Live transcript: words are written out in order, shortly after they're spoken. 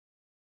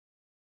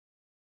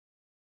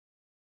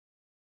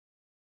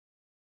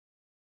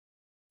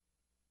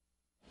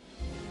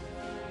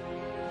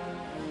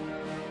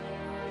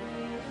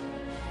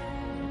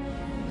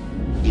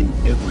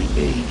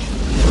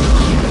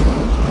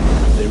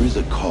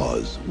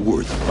cause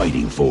worth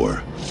fighting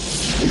for.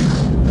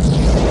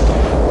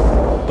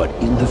 But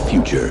in the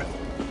future,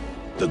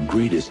 the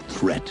greatest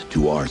threat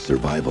to our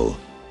survival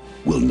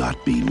will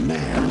not be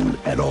man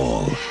at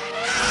all.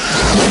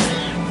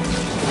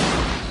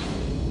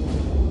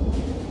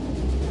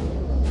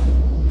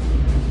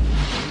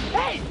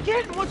 Hey,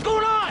 kid, what's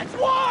going on? It's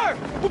war!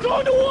 We're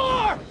going to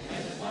war!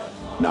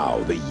 Now,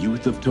 the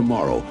youth of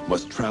tomorrow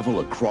must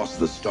travel across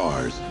the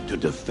stars to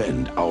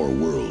defend our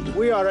world.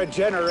 We are a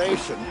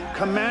generation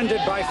commanded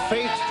by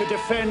fate to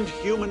defend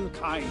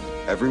humankind.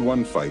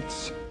 Everyone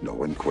fights, no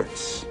one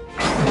quits.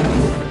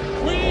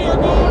 We are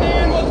going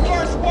in with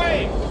first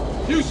wave.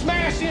 You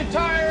smash the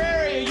entire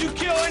area. You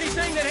kill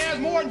anything that has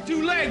more than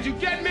 2 legs. You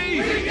get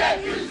me? We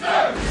get you,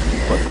 sir!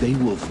 But they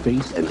will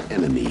face an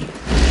enemy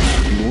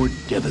more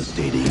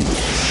devastating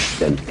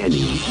than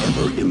any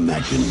ever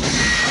imagined.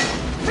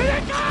 Here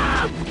they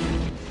come!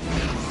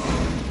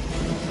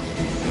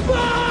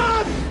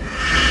 Bomb!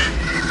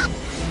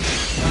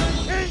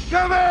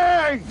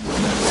 Incoming!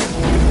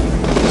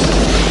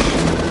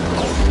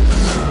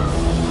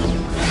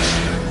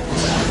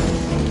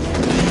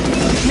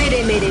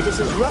 Mayday, mayday, this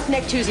is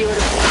Roughneck 20.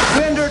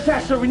 We're under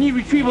attack, sir. We need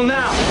retrieval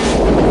now.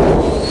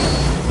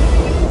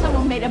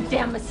 Someone made a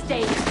damn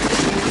mistake.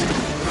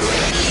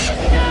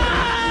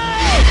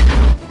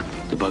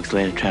 The bugs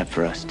laid a trap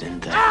for us,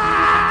 didn't they?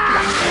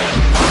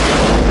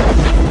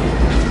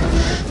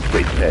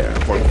 Prepare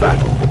for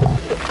battle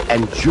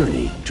and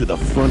journey to the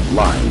front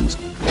lines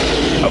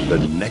of the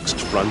next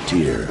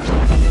frontier.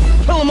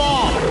 Kill them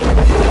all!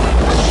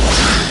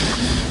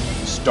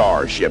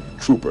 Starship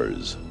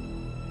Troopers.